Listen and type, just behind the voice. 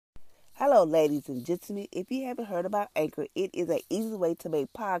Hello, ladies and gentlemen. If you haven't heard about Anchor, it is an easy way to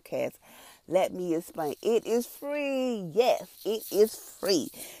make podcasts. Let me explain. It is free. Yes, it is free.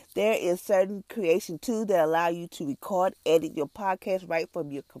 There is certain creation tools that allow you to record, edit your podcast right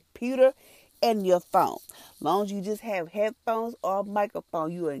from your computer and your phone. As long as you just have headphones or a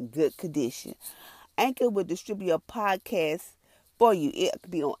microphone, you are in good condition. Anchor will distribute your podcast for you. It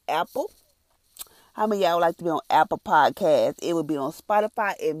could be on Apple. How many of y'all would like to be on Apple Podcasts? It would be on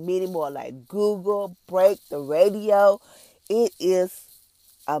Spotify and many more like Google, Break, the radio. It is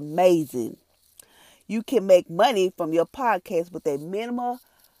amazing. You can make money from your podcast with a minimum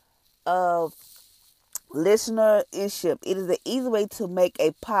of listenership. It is an easy way to make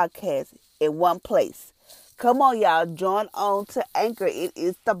a podcast in one place. Come on, y'all. Join on to Anchor. It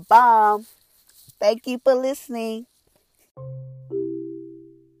is the bomb. Thank you for listening.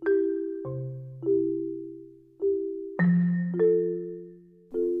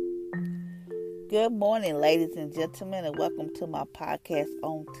 Good morning, ladies and gentlemen, and welcome to my podcast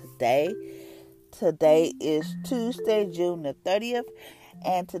on today. Today is Tuesday, June the 30th,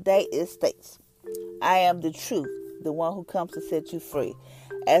 and today it states, I am the truth, the one who comes to set you free.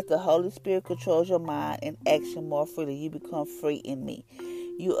 As the Holy Spirit controls your mind and action more freely, you become free in me.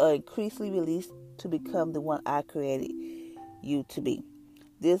 You are increasingly released to become the one I created you to be.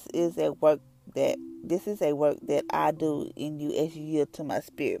 This is a work that I do in you as you yield to my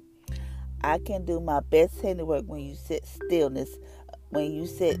spirit. I can do my best handiwork when you sit in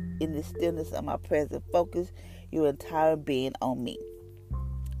the stillness of my presence. Focus your entire being on me.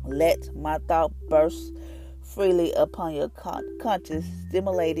 Let my thought burst freely upon your conscious,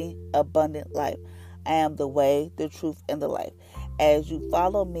 stimulating, abundant life. I am the way, the truth, and the life. As you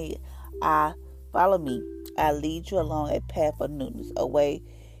follow me, I lead you along a path of newness, a way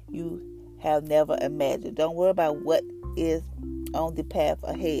you have never imagined. Don't worry about what is on the path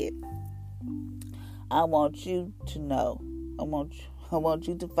ahead. I want you to know. I want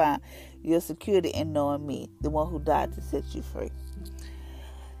you to find your security in knowing me, the one who died to set you free.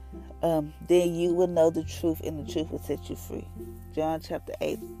 Then you will know the truth, and the truth will set you free. John chapter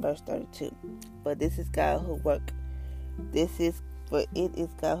 8, verse 32. But it is God who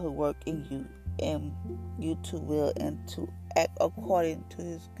work in you, and you to will and to act according to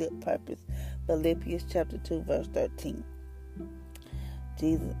his good purpose. Philippians chapter 2, verse 13.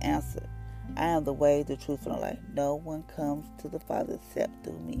 Jesus answered, I am the way, the truth, and the life. No one comes to the Father except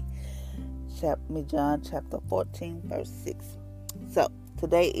through me. John chapter 14, verse 6. So,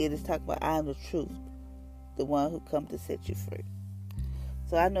 today it is talking about I am the truth, the one who comes to set you free.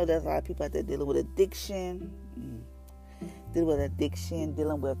 So, I know there's a lot of people out there dealing with addiction,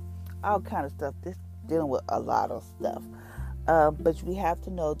 dealing with all kind of stuff, dealing with a lot of stuff. But we have to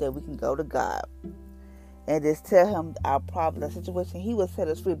know that we can go to God and just tell him our problem, the situation. He will set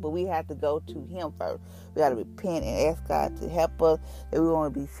us free, but we have to go to him first. We got to repent and ask God to help us, that we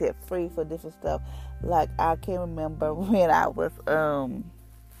want to be set free for different stuff. Like, I can remember when I was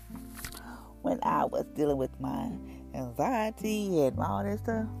dealing with my anxiety and all that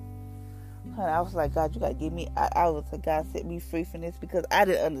stuff. I was like, God, you got to give me, I was like, God, set me free from this, because I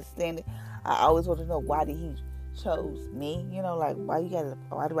didn't understand it. I always wanted to know, why did he chose me? You know, like, why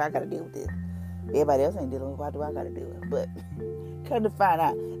do I got to deal with this? Everybody else ain't dealing with it. Why do I got to deal with it? But come to find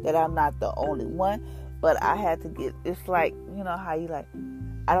out that I'm not the only one. But I had to get, it's like, you know how you like,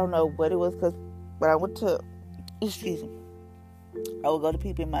 I don't know what it was, because when I went to, I would go to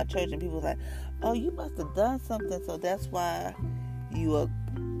people in my church, and people was like, oh, you must have done something, so that's why you are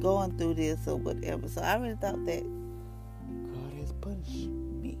going through this or whatever. So I really thought that God has punished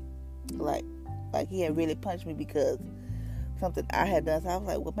me. Like he had really punished me because something I had done. So I was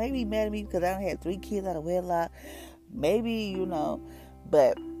like, well, maybe he mad at me because I had 3 kids out of wedlock. Maybe,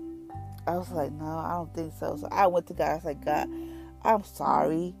 but I was like, no, I don't think so. So I went to God. I was like, God, I'm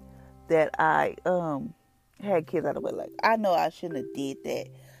sorry that I had kids out of wedlock. I know I shouldn't have did that.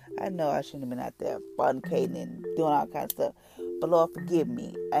 I know I shouldn't have been out there fornicating and doing all kinds of stuff. But Lord, forgive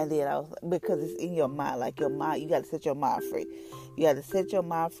me. And then I was like, because it's in your mind, like your mind, you got to set your mind free. You got to set your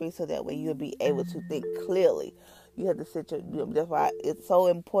mind free so that way you'll be able to think clearly. You have to that's why it's so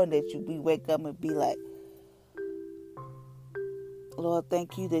important that we wake up and be like, Lord,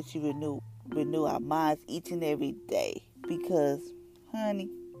 thank you that you renew our minds each and every day. Because, honey,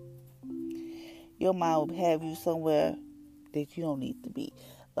 your mind will have you somewhere that you don't need to be.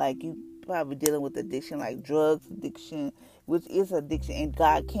 Like, you probably dealing with addiction, like drugs addiction, which is addiction. And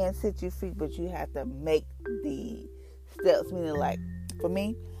God can set you free, but you have to make the steps. Meaning, like, for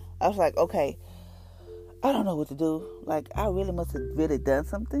me, I was like, okay, I don't know what to do. Like, I really must have really done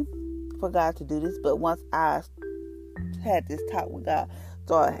something for God to do this. But once I had this talk with God,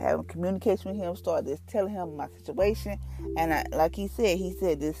 Started having communication with him. Started just telling him my situation. And like he said,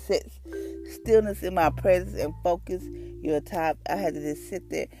 this sits stillness in my presence and focus your time. I had to just sit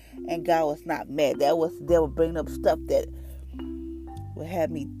there, and God was not mad. That was the devil bringing up stuff that would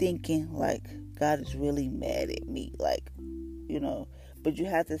have me thinking like God is really mad at me, like, But you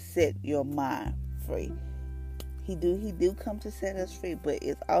have to set your mind free. He do come to set us free, but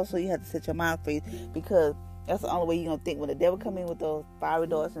it's also you have to set your mind free, because that's the only way you're gonna think. When the devil come in with those fiery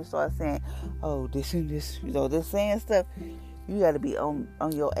darts and start saying, "Oh, this and this," just saying stuff, you got to be on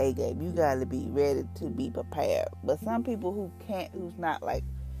your A game. You got to be ready to be prepared. But some people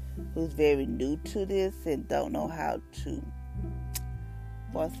who's very new to this and don't know how to,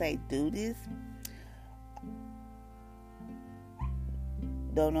 do this,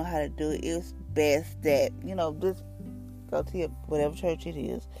 don't know how to do it. It's best that, just go to whatever church it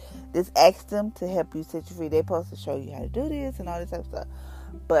is. Just ask them to help you set you free. They're supposed to show you how to do this and all this type of stuff.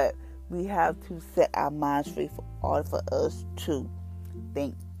 But we have to set our minds free for order for us to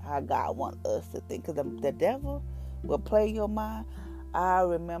think how God wants us to think. Because the devil will play your mind. I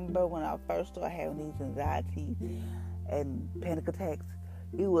remember when I first started having these anxieties and panic attacks,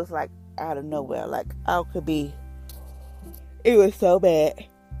 it was like out of nowhere. Like it was so bad.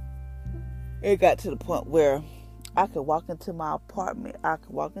 It got to the point where I could walk into my apartment. I could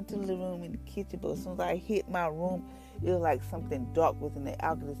walk into the living room and the kitchen. But as soon as I hit my room, it was like something dark was in there.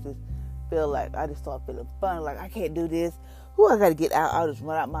 I could just feel like, I just started feeling funny. Like, I can't do this. I got to get out. I'll just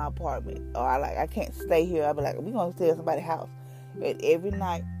run out my apartment. Or I can't stay here. I'll be like, we're going to stay at somebody's house. And every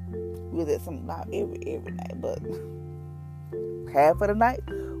night, we was at not every night, but half of the night,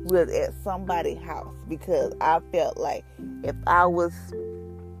 we was at somebody's house. Because I felt like if I was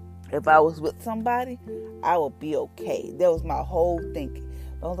with somebody, I would be okay. That was my whole thinking.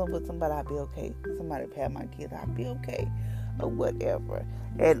 As long as I'm with somebody, I'll be okay. Somebody pay my kids, I'll be okay. Or whatever.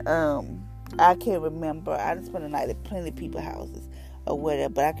 And I can't remember. I just spent the night at plenty of people's houses or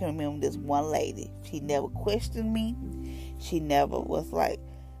whatever. But I can remember this one lady. She never questioned me. She never was like,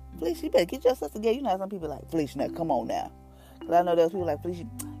 Felicia, you better get yourself together. You know how some people like, Felicia, now come on now. Because I know there's people like, Felicia,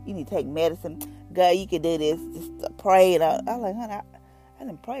 you need to take medicine. God, you can do this. Just pray. And I was like, honey, I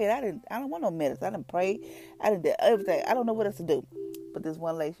didn't pray. I don't want no medicine. I didn't pray. I didn't do everything. I don't know what else to do. But this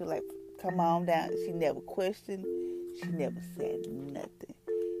one lady, she was like, come on down. She never questioned. She never said nothing.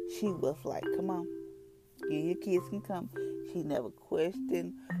 She was like, come on. Your kids can come. She never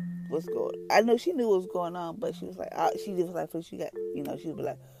questioned what's going on. I know she knew what was going on, but she was like, she just was like, she got, she would be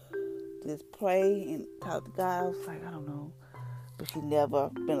like, just pray and talk to God. I was like, I don't know. But she never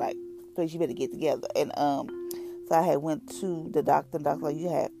been like, please, you better get together. And so I had went to the doctor. The doctor like, you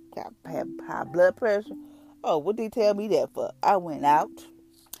have high blood pressure. Oh, what did they tell me that for? I went out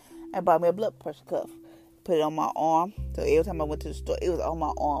and bought me a blood pressure cuff. Put it on my arm. So every time I went to the store, it was on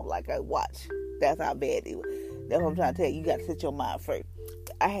my arm like a watch. That's how bad it was. That's what I'm trying to tell you. You got to set your mind free.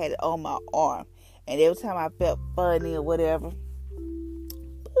 I had it on my arm. And every time I felt funny or whatever,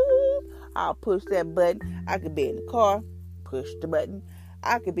 I'll push that button. I could be in the car, push the button.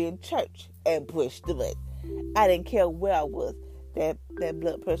 I could be in church and push the button. I didn't care where I was. That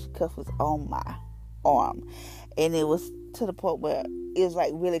blood pressure cuff was on my arm. And it was to the point where it was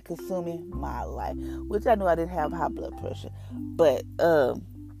like really consuming my life. Which I knew I didn't have high blood pressure. But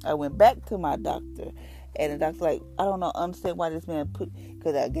I went back to my doctor. And the doctor's like, I don't understand why this man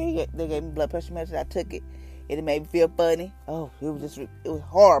because they gave me blood pressure medicine. I took it. And it made me feel funny. Oh, it was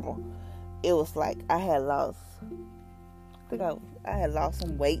horrible. It was like I had lost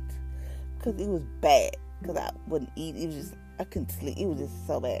some weight. Because it was bad. Because I wouldn't eat. I couldn't sleep. It was just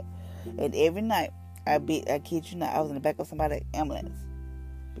so bad. And every night, I kid you not, I was in the back of somebody's ambulance.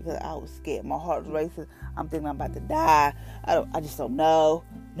 Because I was scared. My heart was racing. I'm thinking I'm about to die. I just don't know.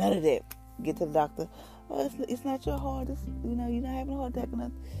 None of that. Get to the doctor. Oh, it's not your heart. You're not having a heart attack or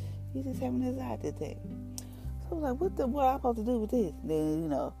nothing. You're just having an anxiety attack. So I was like, what am I supposed to do with this?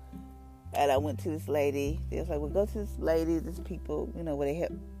 Then, and I went to this lady. They was like, well, go to this lady. This people, where they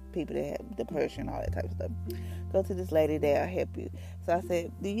help people that have depression, all that type of stuff. Go to this lady, they'll help you. So I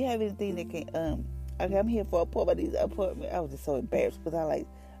said, do you have anything that can, okay, I'm here for appointment. I was just so embarrassed because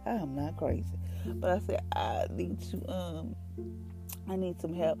I'm not crazy. But I said, I need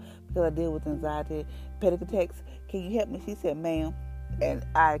some help because I deal with anxiety, panic attacks. Can you help me? She said, ma'am, and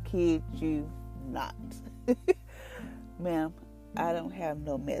I kid you not. Ma'am, I don't have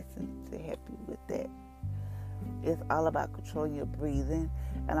no medicine to help you with that. It's all about controlling your breathing.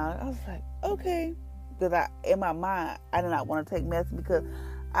 And I was like, okay. Because in my mind, I did not want to take medicine because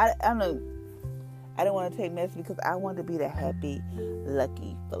I I didn't want to take medicine because I wanted to be the happy,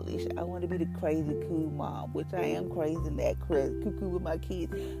 lucky Felicia. I wanted to be the crazy, cool mom, which I am crazy and that crazy, cuckoo with my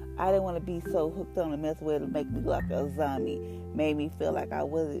kids. I didn't want to be so hooked on the medicine where it'll make me look like a zombie. Made me feel like I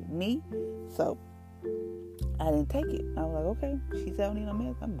wasn't me. So I didn't take it. I was like, okay, she said I don't need no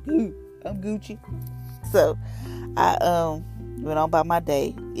medicine. I'm good. I'm Gucci. So I went on by my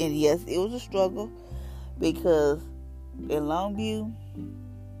day. And yes, it was a struggle because in Longview,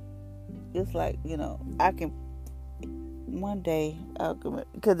 it's like, I can, one day,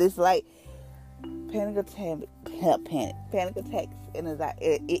 because it's like panic attacks and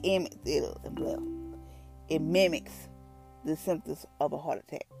it mimics the symptoms of a heart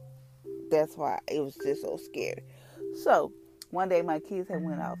attack. That's why it was just so scary. So one day my kids had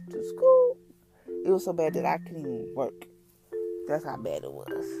went off to school. It was so bad that I couldn't even work. That's how bad it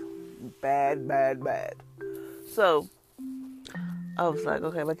was. Bad. So I was like,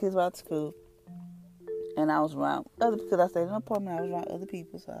 okay, my kids were out to school. And I was around because I stayed in an apartment. I was around other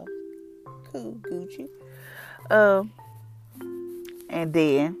people, so I was cool, Gucci. And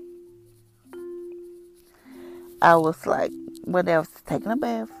then I was like, one day I was taking a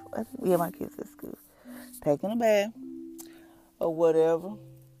bath. Yeah, my kids at school. Taking a bath or whatever.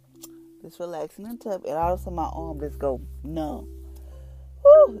 Just relaxing in the tub. And all of a sudden my arm just go numb.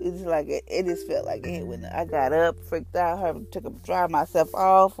 Woo! It's just like, it just felt like it. When I got up, freaked out, dry myself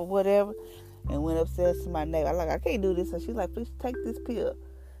off or whatever. And went upstairs to my neighbor. I was like, I can't do this. So she's like, please take this pill.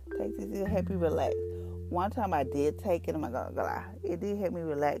 Take this pill, help you relax. One time I did take it. I'm not gonna lie. It did help me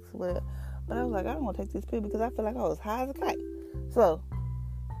relax. Well, but I was like, I don't want to take this pill because I feel like I was high as a kite. So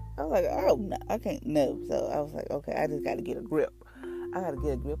I was like, oh, no, I can't. No. So I was like, okay, I just got to get a grip. I got to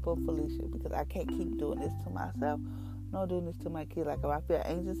get a grip of Felicia because I can't keep doing this to myself. No, doing this to my kids. Like if I feel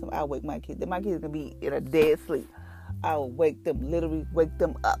anxious, I'll wake my kids. Then my kids can be in a dead sleep. I will literally wake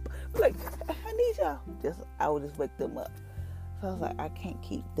them up. Like, I need y'all. I would just wake them up. So I was like, I can't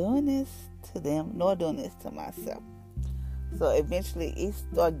keep doing this to them, nor doing this to myself. So eventually, it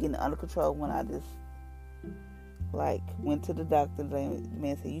started getting under control when I just, went to the doctor. The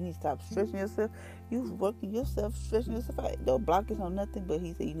man said, you need to stop stressing yourself. You was working yourself, stressing yourself out. Don't block it on nothing, but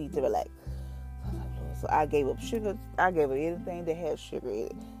he said, you need to relax. So I was like, Lord. So I gave up sugar. I gave up anything that had sugar in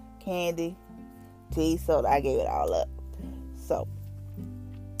it. Candy, tea, soda, I gave it all up. So,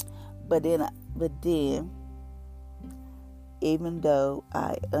 but then, even though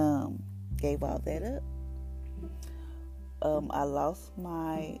I gave all that up, I lost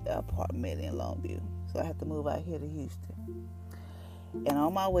my apartment in Longview, so I had to move out here to Houston. And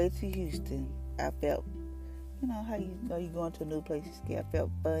on my way to Houston, I felt, how you going to a new place, you're scared. I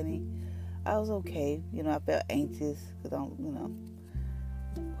felt funny. I was okay. I felt anxious because I'm,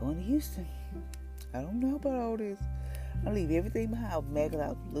 going to Houston. I don't know about all this. I leave everything behind. I was mad because I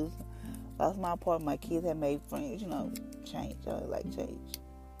was lost my apartment. My kids had made friends, change. I like change.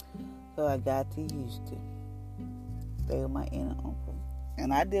 So I got to Houston. Stay with my aunt and uncle.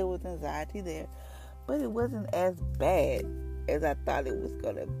 And I dealt with anxiety there. But it wasn't as bad as I thought it was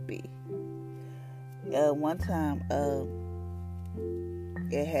going to be. One time,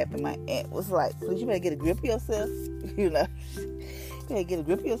 it happened. My aunt was like, please, you better get a grip of yourself. You better get a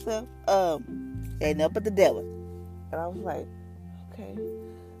grip of yourself. Ain't nothing but the devil. And I was like, okay.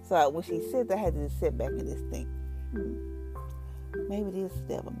 So when she said that, I had to just sit back and just think, maybe it is the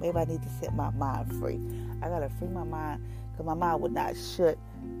devil. Maybe I need to set my mind free. I got to free my mind because my mind would not shut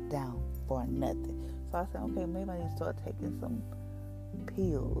down for nothing. So I said, okay, maybe I need to start taking some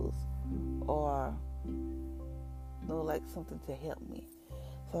pills or something to help me.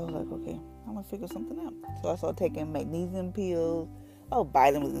 So I was like, okay, I'm going to figure something out. So I started taking magnesium pills,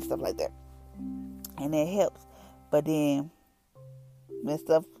 vitamins and stuff like that. And it helps. But then when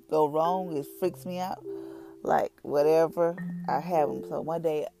stuff go wrong, it freaks me out. Like whatever, I have them. So one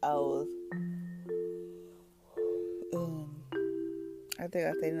day I was, I think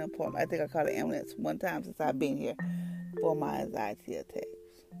I stayed in an apartment. I think I called an ambulance one time since I've been here for my anxiety attacks.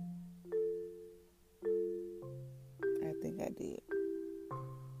 I think I did.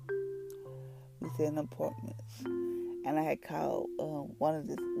 We stayed in apartments. And I had called one of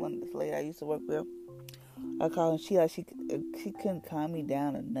this lady I used to work with. I called and she couldn't calm me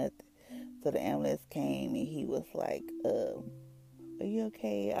down or nothing. So the ambulance came and he was like, are you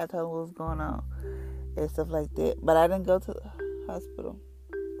okay? I told him what was going on and stuff like that. But I didn't go to the hospital.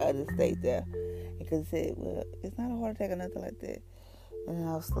 I just stayed there. Because he said, well, it's not a heart attack or nothing like that. And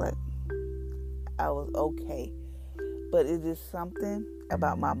I was like, I was okay. But it is something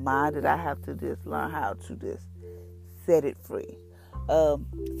about my mind that I have to just learn how to just set it free.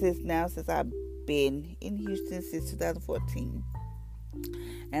 Since I've been in Houston since 2014,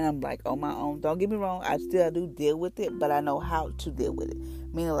 and I'm like on my own. Don't get me wrong, I still do deal with it, but I know how to deal with it.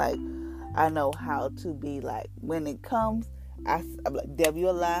 Meaning, like, I know how to be like, when it comes, I'm like, devil, you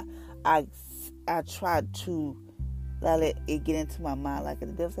a lie. I try to not let it get into my mind. Like, if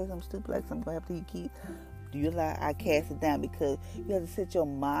the devil say something stupid, like something gonna happen to you, kids, do you lie? I cast it down, because you have to set your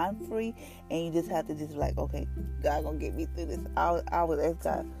mind free, and you just have to just be like, okay, God gonna get me through this. I was ask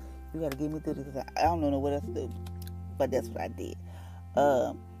God, you gotta get me through this, because I don't know what else to do. But that's what I did.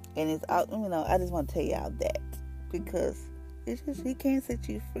 And it's out, I just want to tell y'all that, because it's just, he can't set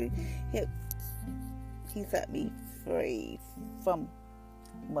you free. He set me free from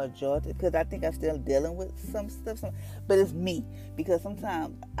majority, because I think I'm still dealing with some stuff, but it's me, because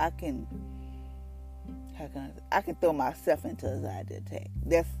sometimes I can throw myself into a anxiety attack.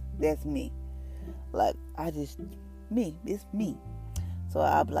 That's me. Like, it's me. So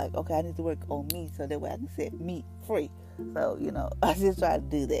I'll be like, okay, I need to work on me, so that way I can set me free. So, I just try to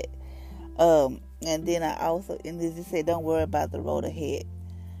do that. And then I also, and this just said, don't worry about the road ahead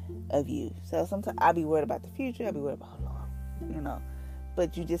of you. So sometimes I be worried about the future. I be worried about Lord,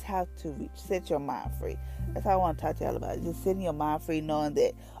 But you just have to set your mind free. That's how I want to talk to y'all about it. Just setting your mind free, knowing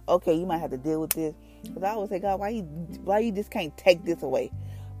that, okay, you might have to deal with this. Because I always say, God, why you just can't take this away?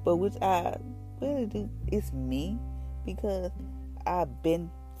 But which I really do. It's me, because I've been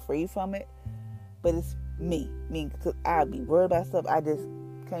free from it. But it's me. Because I be worried about stuff. I just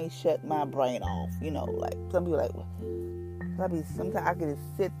can't shut my brain off. Like some people like, sometimes I can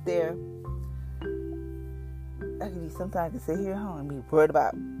just sit there. Sometimes I can sit here at home and be worried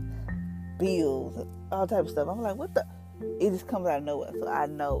about bills and all type of stuff. I'm like, what the? It just comes out of nowhere. So I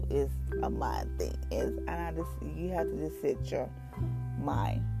know it's a mind thing. You have to just set your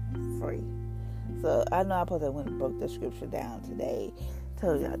mind free. So I know I probably went and broke the scripture down today,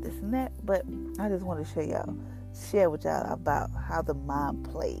 told y'all this and that, but I just want to share with y'all about how the mind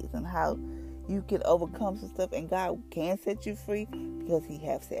plays and how you can overcome some stuff, and God can set you free, because he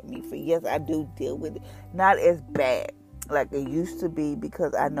has set me free. Yes, I do deal with it. Not as bad like it used to be,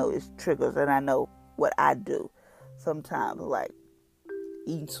 because I know it's triggers, and I know what I do sometimes, like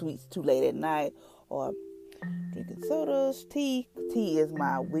eating sweets too late at night, or drinking sodas, tea. Tea is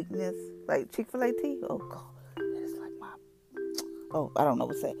my weakness. Like Chick-fil-A tea. Oh, God. It's like I don't know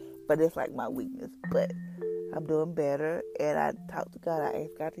what to say, but it's like my weakness. But I'm doing better, and I talk to God. I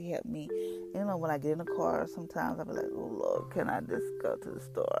ask God to help me. When I get in the car, sometimes I'll be like, oh, Lord, can I just go to the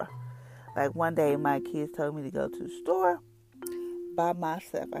store? Like, one day, my kids told me to go to the store by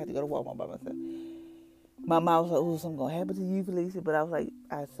myself. I had to go to Walmart by myself. My mom was like, oh, something going to happen to you, Felicia. But I was like,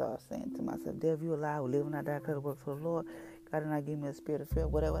 I started saying to myself, devil, you alive, will live when I die, because I work for the Lord. God did not give me a spirit of fear,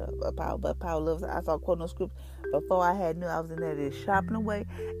 whatever, but power loves. I started quoting those scripts before I knew I was in there just shopping away.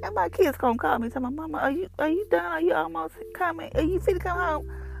 And my kids gonna call me and tell my mama, are you done? Are you almost coming? Are you fit to come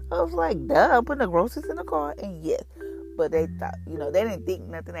home? I was like, duh, I'm putting the groceries in the car. And yes, but they thought, they didn't think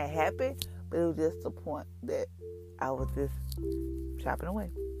nothing had happened, but it was just the point that I was just shopping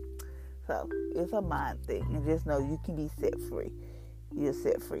away. So it's a mind thing, and just know you can be set free. You're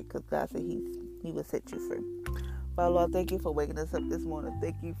set free, because God said He will set you free. Father, Lord, thank you for waking us up this morning.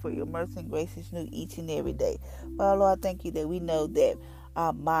 Thank you for your mercy and grace is new each and every day. Father, Lord, thank you that we know that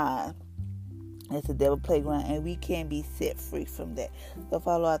our mind is a devil playground, and we can be set free from that. So,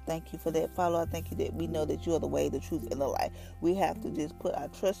 Father, Lord, thank you for that. Father, Lord, thank you that we know that you are the way, the truth, and the life. We have to just put our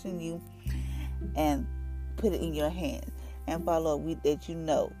trust in you and put it in your hands. And, Father, Lord, that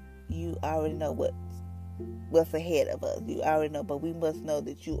you already know what's ahead of us. You already know, but we must know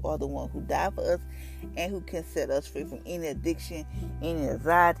that you are the one who died for us and who can set us free from any addiction, any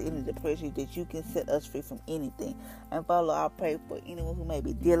anxiety, any depression, that you can set us free from anything. And Father, I pray for anyone who may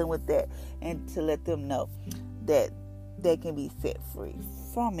be dealing with that, and to let them know that they can be set free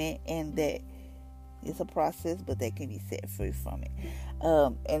from it, and that it's a process, but they can be set free from it.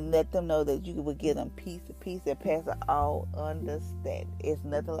 And let them know that you will give them peace, the peace that passes all understanding. It's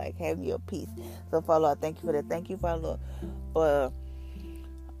nothing like having your peace. So, Father, I thank you for that. Thank you, Father, for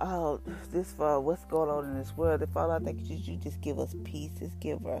for what's going on in this world. And Father, I thank you just give us peace. Just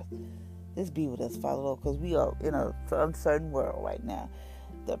be with us, Father, Lord, because we are in an uncertain world right now.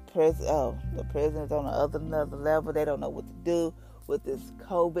 The president's on another level. They don't know what to do with this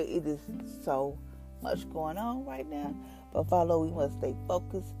COVID. It is so much going on right now. But Father, we must stay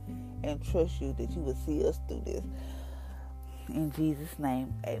focused and trust you that you will see us through this. In Jesus'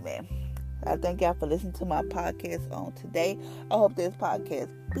 name, amen. I thank y'all for listening to my podcast on today. I hope this podcast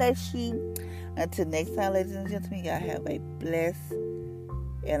bless you. Until next time, ladies and gentlemen, y'all have a blessed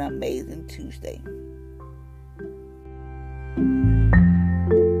and amazing Tuesday.